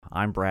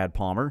I'm Brad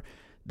Palmer,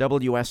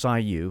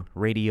 WSIU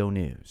Radio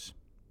News.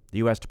 The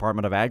U.S.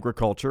 Department of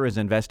Agriculture is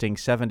investing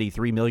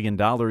 $73 million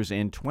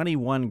in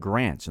 21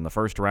 grants in the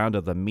first round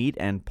of the Meat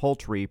and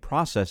Poultry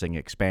Processing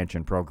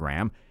Expansion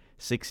Program.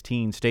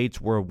 16 states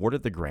were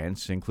awarded the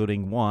grants,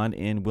 including one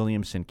in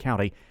Williamson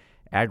County.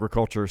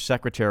 Agriculture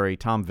Secretary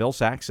Tom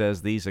Vilsack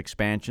says these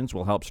expansions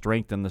will help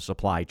strengthen the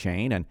supply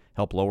chain and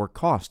help lower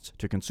costs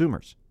to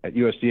consumers. At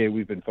USDA,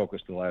 we've been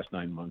focused the last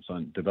 9 months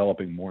on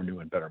developing more new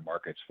and better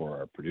markets for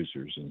our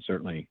producers, and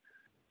certainly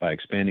by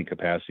expanding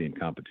capacity and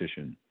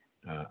competition,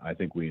 I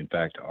think we, in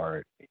fact,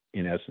 are,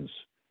 in essence,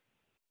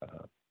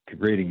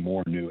 creating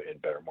more new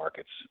and better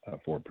markets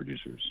for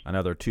producers.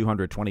 Another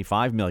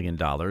 $225 million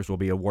will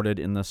be awarded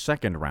in the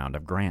second round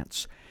of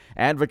grants.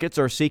 Advocates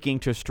are seeking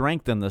to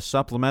strengthen the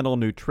Supplemental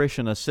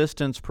Nutrition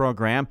Assistance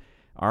Program,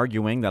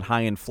 arguing that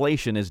high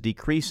inflation is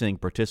decreasing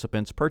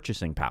participants'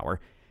 purchasing power.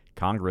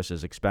 Congress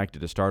is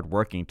expected to start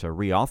working to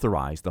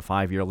reauthorize the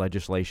 5-year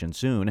legislation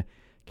soon.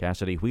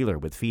 Cassidy Wheeler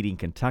with Feeding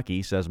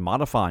Kentucky says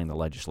modifying the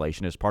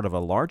legislation is part of a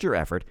larger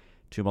effort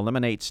to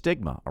eliminate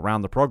stigma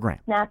around the program.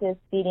 SNAP is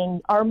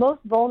feeding our most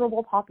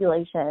vulnerable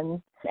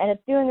populations, and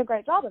it's doing a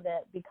great job of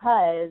it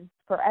because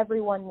for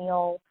every one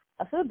meal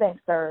a food bank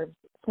serves,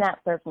 SNAP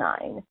serves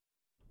 9.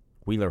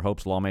 Wheeler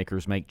hopes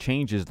lawmakers make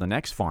changes to the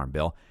next farm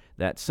bill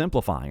that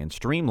simplify and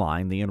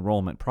streamline the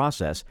enrollment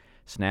process.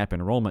 SNAP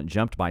enrollment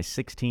jumped by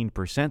 16%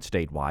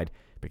 statewide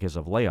because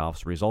of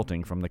layoffs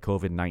resulting from the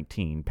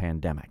COVID-19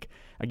 pandemic.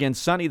 Again,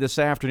 sunny this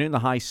afternoon, the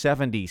high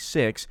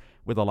 76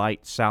 with a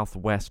light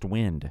southwest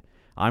wind.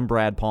 I'm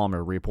Brad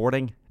Palmer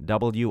reporting,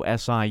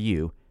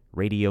 WSIU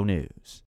Radio News.